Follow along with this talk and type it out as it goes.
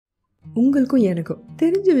உங்களுக்கும் எனக்கும்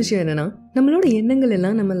தெரிஞ்ச விஷயம் என்னன்னா, நம்மளோட எண்ணங்கள்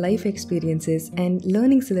எல்லாம் நம்ம லைஃப் எக்ஸ்பீரியன்சஸ் அண்ட்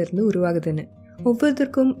லேர்னிங்ஸ்ல இருந்து உருவாகுதுன்னு.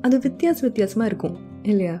 ஒவ்வொருத்தருக்கும் அது வித்தியாசமா இருக்கும்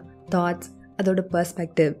இல்லையா? தாட்ஸ், அதோட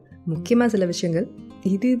பெர்ஸ்பெக்டிவ், முக்கியமாக சில விஷயங்கள்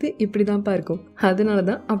இது இப்படிதான்ப்பா இருக்கும், அதனால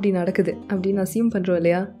தான் அப்படி நடக்குது அப்படின்னு அசியூம் பண்ணுறோம்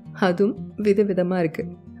இல்லையா? அதுவும் விதவிதமாக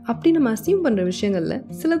இருக்குது. அப்படி நம்ம அசியூம் பண்ணுற விஷயங்கள்ல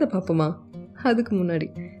சிலதை பார்ப்போமா? அதுக்கு முன்னாடி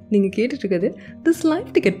நீங்கள் கேட்டுட்டு இருக்கிறது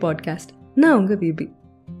Thislifeticket பாட்காஸ்ட். நான் உங்கள் விபி.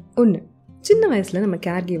 ஒன்று, சின்ன வயசில் நம்ம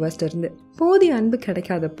கேர் கிவர்ஸ்ட இருந்து போதிய அன்பு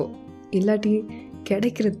கிடைக்காதப்போ, இல்லாட்டி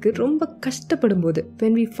கிடைக்கிறதுக்கு ரொம்ப கஷ்டப்படும் போது,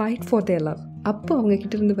 when we fight for their love, அப்போ அவங்க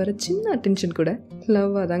கிட்ட இருந்து வர சின்ன அட்டென்ஷன் கூட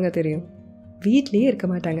லவ்வாக தாங்க தெரியும். வீட்லேயே இருக்க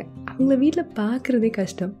மாட்டாங்க, அவங்கள வீட்டில் பார்க்குறதே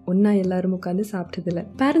கஷ்டம். ஒன்றா எல்லாரும் உட்காந்து சாப்பிட்டதில்ல,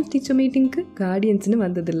 பேரண்ட்ஸ் டீச்சர் மீட்டிங்க்கு கார்டியன்ஸ்னு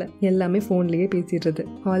வந்ததில்லை, எல்லாமே ஃபோன்லேயே பேசிடுறது,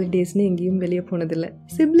 ஹாலிடேஸ்னு எங்கேயும் வெளியே போனதில்லை,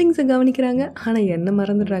 சிப்ளிங்ஸை கவனிக்கிறாங்க ஆனால் என்ன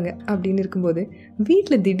மறந்துடுறாங்க. அப்படின்னு இருக்கும்போது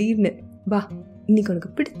வீட்டில் திடீர்னு வா இன்னைக்கு உனக்கு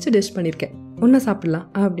பிடிச்ச டிஷ் பண்ணியிருக்கேன், ஒன்றா சாப்பிடலாம்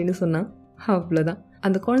அப்படின்னு சொன்னால் அவ்வளோதான்,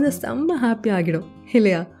 அந்த குழந்தை செம்ம ஹாப்பி ஆகிடும்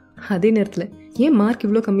இல்லையா? அதே நேரத்தில் ஏன் மார்க்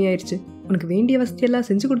இவ்வளோ கம்மியாயிடுச்சு, உனக்கு வேண்டிய வசதியெல்லாம்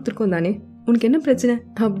செஞ்சு கொடுத்துருக்கோம் தானே, உனக்கு என்ன பிரச்சனை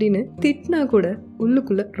அப்படின்னு திட்டினா கூட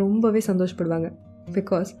உள்ளுக்குள்ளே ரொம்பவே சந்தோஷப்படுவாங்க.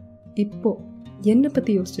 பிகாஸ் இப்போ என்னை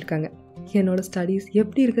பற்றி யோசிச்சிருக்காங்க, என்னோட ஸ்டடீஸ்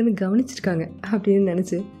எப்படி இருக்குன்னு கவனிச்சிருக்காங்க அப்படின்னு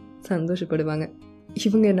நினச்சி சந்தோஷப்படுவாங்க.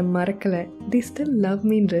 இவங்க என்னை மறக்கலை, தி ஸ்டில் லவ்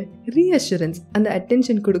மீன்ற ரீஅஷூரன்ஸ் அந்த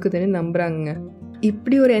அட்டென்ஷன் கொடுக்குதுன்னு நம்புகிறாங்க.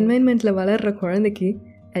 இப்படி ஒரு என்வைரன்மெண்ட்டில் வளர்கிற குழந்தைக்கு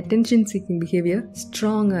அட்டென்ஷன் சீக்கிங் பிஹேவியர்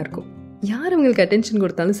ஸ்ட்ராங்காக இருக்கும். யார் அவங்களுக்கு அட்டென்ஷன்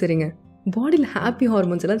கொடுத்தாலும் சரிங்க, பாடியில் ஹாப்பி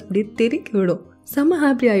ஹார்மோன்ஸ் எல்லாம் அப்படியே தெறிக்க விடும், செம்ம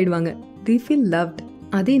ஹாப்பி ஆகிடுவாங்க. they feel loved.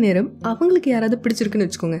 அதே நேரம் அவங்களுக்கு யாராவது பிடிச்சிருக்குன்னு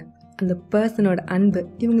வச்சுக்கோங்க, அந்த பர்சனோட அன்பு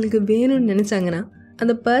இவங்களுக்கு வேணும்னு நினச்சாங்கன்னா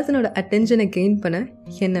அந்த பர்சனோட அட்டென்ஷனை கெயின் பண்ண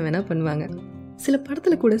என்ன வேணால் பண்ணுவாங்க. சில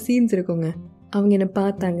படத்தில் கூட சீன்ஸ் இருக்குங்க, அவங்க என்னை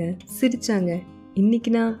பார்த்தாங்க, சிரித்தாங்க,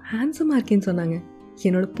 இன்னைக்கு நான் ஹேண்ட்ஸமாக இருக்கேன்னு சொன்னாங்க,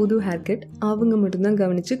 என்னோட புது ஹேர் கட் அவங்க மட்டும்தான்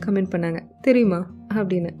கவனித்து கமெண்ட் பண்ணாங்க தெரியுமா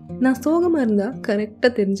அப்படின்னு. நான் சோகமாக இருந்தால்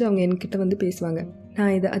கரெக்டாக தெரிஞ்சு அவங்க என்கிட்ட வந்து பேசுவாங்க.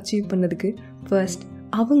 நான் இதை அச்சீவ் பண்ணதுக்கு ஃபர்ஸ்ட்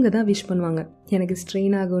அவங்க தான் விஷ் பண்ணுவாங்க. எனக்கு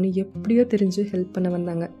ஸ்ட்ரெயின் ஆகும்னு எப்படியோ தெரிஞ்சு ஹெல்ப் பண்ண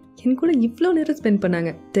வந்தாங்க, என் கூட இவ்வளோ நேரம் ஸ்பெண்ட்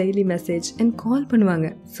பண்ணாங்க, டெய்லி மெசேஜ் அண்ட் கால் பண்ணுவாங்க.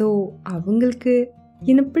 ஸோ அவங்களுக்கு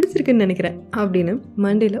என்னை பிடிச்சிருக்குன்னு நினைக்கிறேன் அப்படின்னு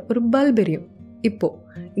மண்டேல ஒரு பல்ப் எரியும். இப்போது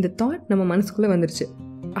இந்த தாட் நம்ம மனசுக்குள்ளே வந்துருச்சு.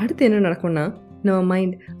 அடுத்து என்ன நடக்கும்னா, நம்ம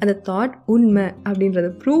மைண்ட் அந்த தாட் உண்மை அப்படின்றத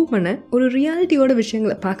ப்ரூவ் பண்ண ஒரு ரியாலிட்டியோட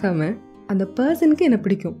விஷயங்களை பார்க்காம அந்த பர்சனுக்கு என்ன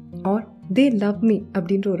பிடிக்கும் ஆர் they love me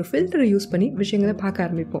அப்படின்ற ஒரு ஃபில்டரை யூஸ் பண்ணி விஷயங்களை பார்க்க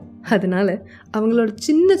ஆரம்பிப்போம். அதனால அவங்களோட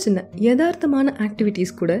சின்ன சின்ன யதார்த்தமான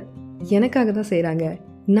ஆக்டிவிட்டீஸ் கூட எனக்காக தான் செய்கிறாங்க,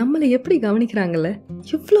 நம்மளை எப்படி கவனிக்கிறாங்கல்ல,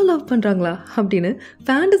 எவ்வளோ லவ் பண்ணுறாங்களா அப்படின்னு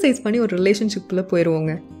ஃபேண்டசைஸ் பண்ணி ஒரு ரிலேஷன்ஷிப்பில்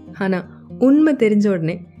போயிடுவோங்க. ஆனால் உண்மை தெரிஞ்ச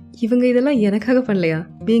உடனே இவங்க இதெல்லாம் எனக்காக பண்ணலையா,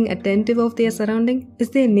 being attentive of their surrounding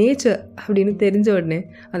is their nature அப்படின்னு தெரிஞ்ச உடனே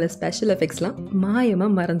அந்த special எஃபெக்ட்ஸ்லாம்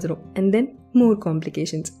மாயமாக மறைஞ்சிரும். And then more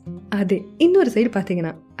complications. அது இன்னொரு சைடு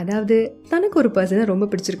பார்த்தீங்கன்னா, அதாவது தனக்கு ஒரு பர்சனை ரொம்ப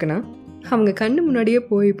பிடிச்சிருக்குன்னா அவங்க கண்ணு முன்னாடியே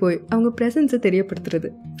போய் அவங்க ப்ரெசன்ஸை தெரியப்படுத்துறது,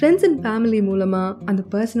 ஃப்ரெண்ட்ஸ் அண்ட் ஃபேமிலி மூலமாக அந்த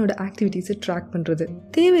பர்சனோட ஆக்டிவிட்டீஸை ட்ராக் பண்ணுறது,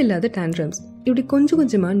 தேவையில்லாத டேண்ட்ரம்ஸ், இப்படி கொஞ்சம்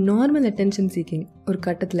கொஞ்சமாக நார்மல் அட்டென்ஷன் சீக்கிங் ஒரு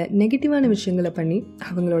கட்டத்தில் நெகட்டிவான விஷயங்களை பண்ணி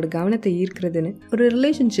அவங்களோட கவனத்தை ஈர்க்கிறதுன்னு ஒரு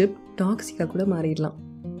ரிலேஷன்ஷிப் டாக்ஸிக்காக கூட மாறிடலாம்.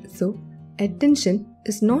 So attention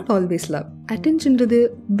is not always love. attentionன்றது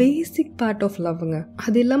basic part of லவ்ங்க,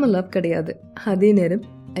 அது இல்லாமல் லவ் கிடையாது. அதே நேரம்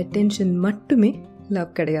அட்டென்ஷன் மட்டுமே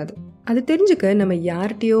லவ் கிடையாது. அது தெரிஞ்சுக்க நம்ம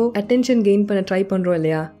யார்கிட்டயோ அட்டென்ஷன் கெயின் பண்ண ட்ரை பண்ணுறோம்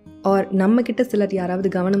இல்லையா, ஆர் நம்ம கிட்ட சிலர் யாராவது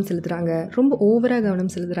கவனம் செலுத்துகிறாங்க, ரொம்ப ஓவராக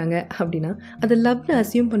கவனம் செலுத்துகிறாங்க அப்படின்னா அதை லவ்னு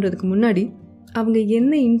அசியூம் பண்ணுறதுக்கு முன்னாடி அவங்க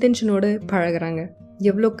என்ன இன்டென்ஷனோட பழகிறாங்க,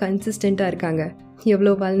 எவ்வளோ கன்சிஸ்டண்ட்டாக இருக்காங்க,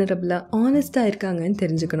 எவ்வளோ வல்னரபிளாக ஆனஸ்டாக இருக்காங்கன்னு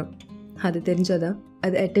தெரிஞ்சுக்கணும். அது தெரிஞ்சாதான்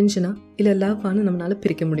அது அட்டென்ஷனா இல்லை லவ்வானு நம்மளால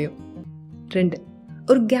பிரிக்க முடியும். 2,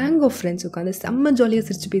 ஒரு கேங் ஆஃப் ஃப்ரெண்ட்ஸ் உட்காந்து செம்ம ஜாலியாக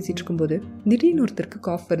சிரிச்சு பேசிகிட்டு இருக்கும்போது திடீர்னு ஒருத்தருக்கு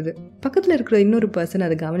காஃப் வருது. பக்கத்தில் இருக்கிற இன்னொரு பர்சன்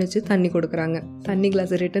அதை கவனித்து தண்ணி கொடுக்குறாங்க. தண்ணி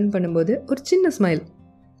கிளாஸை ரிட்டர்ன் பண்ணும்போது ஒரு சின்ன ஸ்மைல்,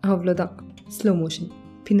 அவ்வளோதான். ஸ்லோ மோஷன்,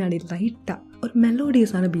 பின்னாடி லைட்டாக ஒரு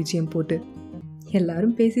மெலோடியஸான பிஜிஎம் போட்டு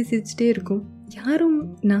எல்லாரும் பேசி சிரிச்சிட்டே இருக்கும். யாரும்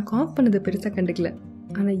நான் காஃப் பண்ணதை பெருசாக கண்டுக்கல,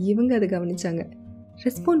 ஆனால் இவங்க அதை கவனிச்சாங்க,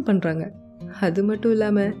 ரெஸ்பாண்ட் பண்ணுறாங்க. அது மட்டும்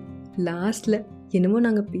இல்லாமல் லாஸ்ட்டில் என்னமோ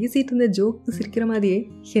நாங்கள் பேசிகிட்டு இருந்த ஜோக்கு சிரிக்கிற மாதிரியே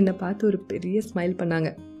என்னை பார்த்து ஒரு பெரிய ஸ்மைல் பண்ணாங்க.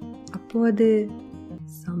 அப்போது அது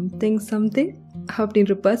சம்திங்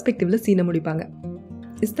அப்படின்ற பெர்ஸ்பெக்டிவில் சீனை முடிப்பாங்க.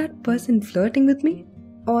 Is that person flirting with me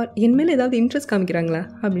R N மேலே ஏதாவது இன்ட்ரெஸ்ட் காமிக்கிறாங்களா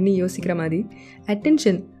அப்படின்னு யோசிக்கிற மாதிரி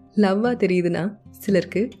அட்டென்ஷன் லவ்வாக தெரியுதுன்னா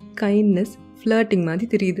சிலருக்கு கைண்ட்னஸ் ஃப்ளர்ட்டிங் மாதிரி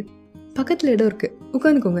தெரியுது. பக்கத்தில் இடம் இருக்குது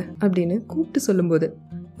உட்காந்துக்கோங்க அப்படின்னு கூப்பிட்டு சொல்லும்போது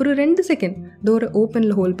ஒரு 2 செகண்ட் டோரை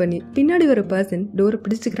ஓப்பனில் ஹோல்ட் பண்ணி பின்னாடி வர பர்சன் டோரை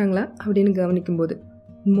பிடிச்சிக்கிறாங்களா அப்படின்னு கவனிக்கும் போது,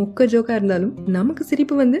 மொக்க ஜோக்காக இருந்தாலும் நமக்கு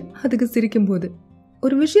சிரிப்பு வந்து அதுக்கு சிரிக்கும் போது,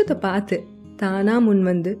 ஒரு விஷயத்தை பார்த்து தானாக முன்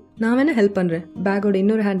வந்து நான் வேணால் ஹெல்ப் பண்ணுறேன், பேக்கோட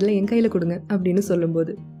இன்னொரு ஹேண்டில் என் கையில் கொடுங்க அப்படின்னு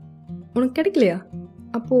சொல்லும்போது, உனக்கு கிடைக்கலையா,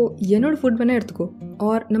 அப்போது என்னோடய ஃபுட் வேணால் எடுத்துக்கோ,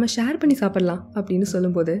 ஆர் நம்ம ஷேர் பண்ணி சாப்பிட்லாம் அப்படின்னு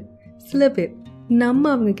சொல்லும்போது சில பேர் நம்ம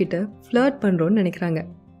அவங்கக்கிட்ட ஃப்ளர்ட் பண்ணுறோன்னு நினைக்கிறாங்க.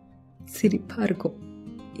 சிரிப்பாக இருக்கும்.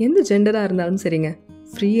 எந்த ஜெண்டராக இருந்தாலும் சரிங்க,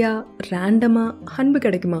 ஃப்ரீயாக ரேண்டமாக அன்பு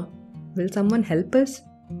கிடைக்குமா? Will someone help us,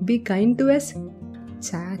 be kind to us?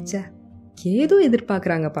 சேச்சா, ஏதோ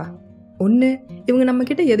எதிர்பார்க்குறாங்கப்பா. ஒன்று இவங்க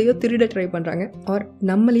நம்மக்கிட்ட எதையோ திருட ட்ரை பண்ணுறாங்க, ஆர்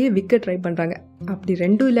நம்மளையே விற்க ட்ரை பண்ணுறாங்க. அப்படி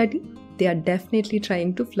ரெண்டும் இல்லாட்டி they are definitely trying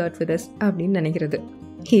to flirt with us அப்படின்னு நினைக்கிறது.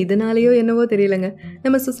 இதனாலேயோ என்னவோ தெரியலங்க,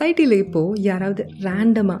 நம்ம சொசைட்டியில் இப்போது யாராவது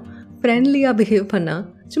ரேண்டமாக ஃப்ரெண்ட்லியாக பிஹேவ் பண்ணால்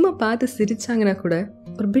சும்மா பார்த்து சிரிச்சாங்கன்னா கூட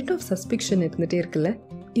ஒரு பிட் ஆஃப் சஸ்பிக்ஷன் இருந்துகிட்டே இருக்குல்ல.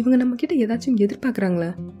 இவங்க நம்மக்கிட்ட ஏதாச்சும்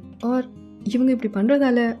எதிர்பார்க்குறாங்களா, ஆர் இவங்க இப்படி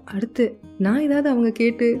பண்ணுறதால அடுத்து நான் ஏதாவது அவங்க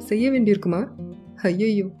கேட்டு செய்ய வேண்டியிருக்குமா?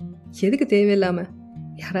 ஐயோ, எதுக்கு தேவையில்லாமல்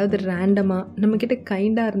யாராவது ரேண்டமாக நம்மக்கிட்ட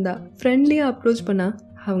கைண்டாக இருந்தால் ஃப்ரெண்ட்லியாக அப்ரோச் பண்ணால்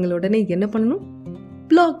அவங்கள உடனே என்ன பண்ணணும்?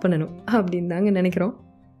 பிளாக் பண்ணணும் அப்படின்னு தாங்க நினைக்கிறோம்.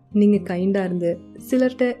 நீங்கள் கைண்டாக இருந்து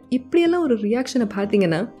சிலர்கிட்ட இப்படியெல்லாம் ஒரு ரியாக்ஷனை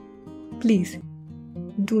பார்த்தீங்கன்னா please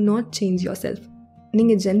do not change your self.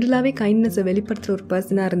 நீங்கள் ஜென்ரலாகவே கைண்ட்னஸை வெளிப்படுத்துகிற ஒரு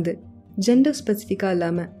பர்சனாக இருந்து ஜெண்டர் ஸ்பெசிஃபிக்காக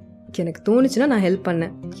இல்லாமல் எனக்கு தோணுச்சுன்னா நான் ஹெல்ப்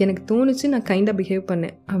பண்ணேன், எனக்கு தோணுச்சு நான் கைண்டாக பிஹேவ்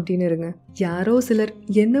பண்ணேன் அப்படின்னு இருங்க. யாரோ சிலர்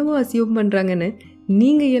என்னவோ அசியூம் பண்ணுறாங்கன்னு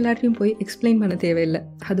நீங்கள் எல்லாத்தையும் போய் எக்ஸ்பிளைன் பண்ண தேவையில்லை.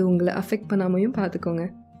 அது உங்களை அஃபெக்ட் பண்ணாமையும் பார்த்துக்கோங்க.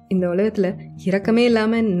 இந்த உலகத்தில் இரக்கமே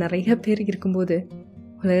இல்லாமல் நிறைய பேர் இருக்கும்போது,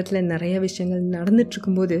 உலகத்தில் நிறைய விஷயங்கள்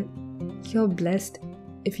நடந்துட்டுருக்கும்போது you're blessed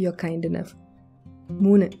if you're kind enough.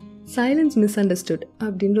 3. Silence மிஸ்அண்டர்ஸ்டுட்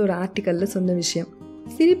அப்படின்ற ஒரு ஆர்டிக்கலில் சொன்ன விஷயம்.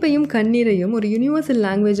 சிரிப்பையும் கண்ணீரையும் ஒரு யூனிவர்சல்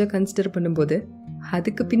லாங்குவேஜாக கன்சிடர் பண்ணும்போது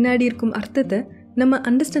அதுக்கு பின்னாடி இருக்கும் அர்த்தத்தை நம்ம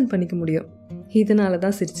அண்டர்ஸ்டாண்ட் பண்ணிக்க முடியும். இதனால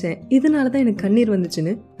தான் சிரித்தேன், இதனால தான் எனக்கு கண்ணீர்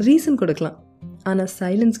வந்துச்சுன்னு ரீசன் கொடுக்கலாம். ஆனால்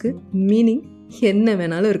சைலன்ஸ்க்கு மீனிங் என்ன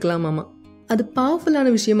வேணாலும் இருக்கலாமாமா. அது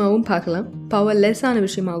பவர்ஃபுல்லான விஷயமாகவும் பார்க்கலாம், பவர்லெஸ்ஸான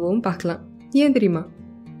விஷயமாகவும் பார்க்கலாம். ஏன் தெரியுமா?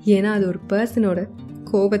 ஏன்னா அது ஒரு பர்சனோட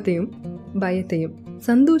கோபத்தையும் பயத்தையும்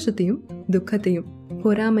சந்தோஷத்தையும் துக்கத்தையும்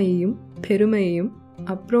பொறாமையையும் பெருமையையும்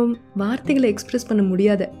அப்புறம் வார்த்தைகளை எக்ஸ்பிரஸ் பண்ண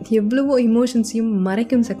முடியாத எவ்வளவோ இமோஷன்ஸையும்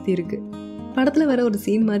மறைக்கும் சக்தி இருக்குது. படத்தில் வர ஒரு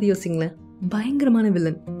சீன் மாதிரி யோசிங்களேன். பயங்கரமான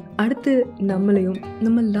வில்லன் அடுத்து நம்மளையும்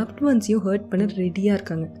நம்ம லவ்ட் ஒன்ஸையும் ஹர்ட் பண்ண ரெடியாக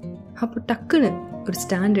இருக்காங்க. அப்போ டக்குன்னு ஒரு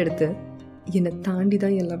ஸ்டாண்ட் எடுத்து என்னை தாண்டி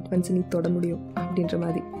தான் என் லவ்ட் ஒன்ஸை நீ தொட முடியும் அப்படின்ற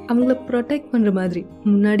மாதிரி அவங்கள ப்ரொடெக்ட் பண்ணுற மாதிரி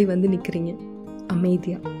முன்னாடி வந்து நிற்கிறீங்க.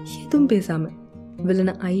 அமைதியாக எதுவும் பேசாமல்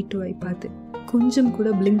வில்லனை ஐ டு ஐ பார்த்து கொஞ்சம் கூட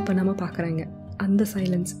பிளிங்க் பண்ணாமல் பார்க்குறாங்க. அந்த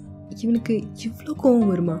சைலன்ஸ், இவனுக்கு இவ்வளோ கோவம்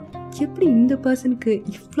வருமா, எப்படி இந்த பர்சனுக்கு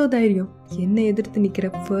இவ்வளோ தைரியம், என்னை எதிர்த்து நிற்கிற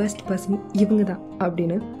ஃபர்ஸ்ட் பர்சன் இவங்க தான்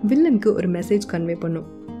அப்படின்னு வில்லனுக்கு ஒரு மெசேஜ் கன்வே பண்ணும்.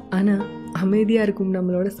 ஆனால் அமைதியாக இருக்கும்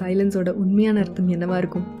நம்மளோட சைலன்ஸோட உண்மையான அர்த்தம் என்னவா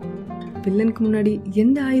இருக்கும்? வில்லனுக்கு முன்னாடி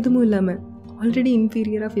எந்த ஆயுதமும் இல்லாமல் ஆல்ரெடி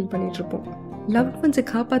இன்ஃபீரியராக ஃபீல் பண்ணிகிட்ருப்போம். லவ்ட் ஒன்ஸை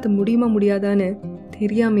காப்பாற்ற முடியுமா முடியாதான்னு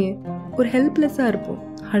தெரியாமையே ஒரு ஹெல்ப்லெஸ்ஸாக இருப்போம்.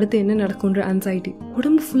 அடுத்து என்ன நடக்கும்ன்ற ஆன்சைட்டி,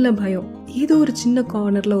 உடம்பு ஃபுல்லாக பயம், ஏதோ ஒரு சின்ன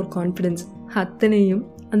கார்னரில் ஒரு கான்ஃபிடென்ஸ், அத்தனையும்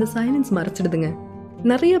அந்த சைலன்ஸ் மறைச்சிடுதுங்க.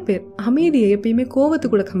 நிறைய பேர் அமைதியை எப்பயுமே கோவத்து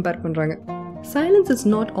கூட கம்பேர் பண்ணுறாங்க. Silence is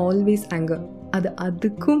not always anchor. அது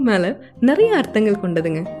அதுக்கும் மேலே நிறைய அர்த்தங்கள்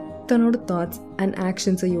கொண்டதுங்க. தன்னோட தாட்ஸ் அண்ட்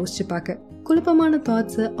ஆக்ஷன்ஸை யோசிச்சு பார்க்க, குழப்பமான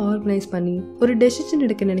தாட்ஸை ஆர்கனைஸ் பண்ணி ஒரு டெசிஷன்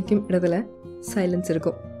எடுக்க நினைக்கும் இடத்துல சைலன்ஸ்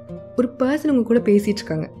இருக்கும். ஒரு பர்சன் உங்க கூட பேசிகிட்டு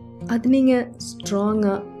இருக்காங்க, அது நீங்கள்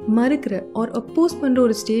ஸ்ட்ராங்காக மறுக்கிற ஆர் அப்போஸ் பண்ணுற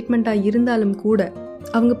ஒரு ஸ்டேட்மெண்ட்டாக இருந்தாலும் கூட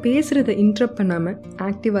அவங்க பேசுகிறத இன்டரப்ட் பண்ணாமல்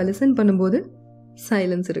ஆக்டிவாக லிசன் பண்ணும்போது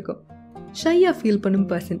சைலன்ஸ் இருக்கும். ஷையாக ஃபீல் பண்ணும்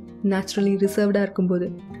பர்சன் நேச்சுரலி ரிசர்வ்டாக இருக்கும்போது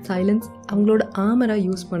சைலன்ஸ் அவங்களோட ஆமராக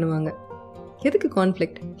யூஸ் பண்ணுவாங்க. எதுக்கு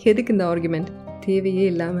கான்ஃப்ளிக்ட், எதுக்கு இந்த ஆர்குமெண்ட், தேவையே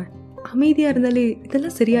இல்லாமல் அமைதியாக இருந்தாலே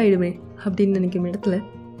இதெல்லாம் சரியாயிடுமே அப்படின்னு நினைக்கும் இடத்துல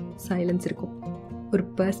சைலன்ஸ் இருக்கும். ஒரு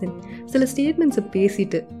பர்சன் சில ஸ்டேட்மெண்ட்ஸை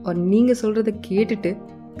பேசிட்டு ஒரு நீங்கள் சொல்கிறத கேட்டுட்டு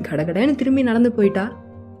கடகடன்னு திரும்பி நடந்து போயிட்டா,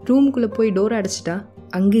 ரூமுக்குள்ளே போய் டோரை அடைச்சிட்டா,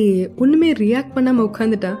 அங்கேயே ஒன்றுமே ரியாக்ட் பண்ணாமல்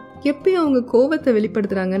உட்காந்துட்டா எப்பயும் அவங்க கோபத்தை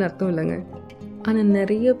வெளிப்படுத்துகிறாங்கன்னு அர்த்தம் இல்லைங்க. ஆனால்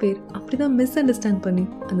நிறைய பேர் அப்படி தான் மிஸ் அண்டர்ஸ்டாண்ட் பண்ணி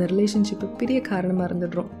அந்த ரிலேஷன்ஷிப்பு பெரிய காரணமாக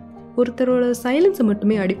இருந்துடுறோம். ஒருத்தரோட சைலன்ஸை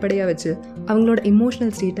மட்டுமே அடிப்படையாக வச்சு அவங்களோட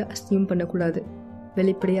எமோஷ்னல் ஸ்டேட்டை அஸ்யூம் பண்ணக்கூடாது.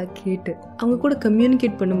 வெளிப்படையாக கேட்டு அவங்க கூட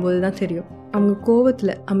கம்யூனிகேட் பண்ணும்போது தான் தெரியும் அவங்க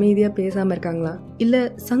கோவத்தில் அமைதியாக பேசாமல் இருக்காங்களா, இல்லை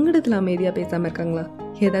சங்கடத்தில் அமைதியாக பேசாமல் இருக்காங்களா,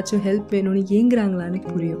 ஏதாச்சும் ஹெல்ப் வேணும்னு ஏங்குறாங்களான்னு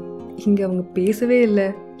புரியும். இங்கே அவங்க பேசவே இல்லை,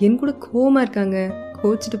 என் கூட கோவமாக இருக்காங்க,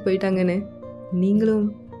 கோச்சிட்டு போயிட்டாங்கன்னு நீங்களும்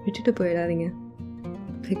விட்டுட்டு போயிடாதீங்க.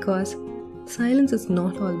 Because silence is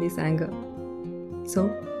not always anger. So,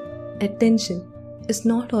 attention is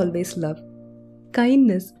not always love.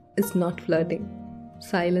 Kindness is not flirting.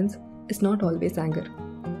 Silence is not always anger.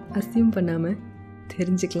 Assume பண்ணாமல்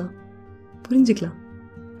தெரிஞ்சுக்கலாம், புரிஞ்சுக்கலாம்.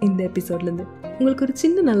 இந்த எபிசோட்லேருந்து உங்களுக்கு ஒரு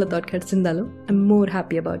சின்ன நல்ல thought கிடச்சிருந்தாலும் I'm more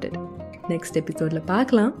happy about it. Next எபிசோடில்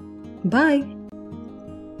பார்க்கலாம். பாய்.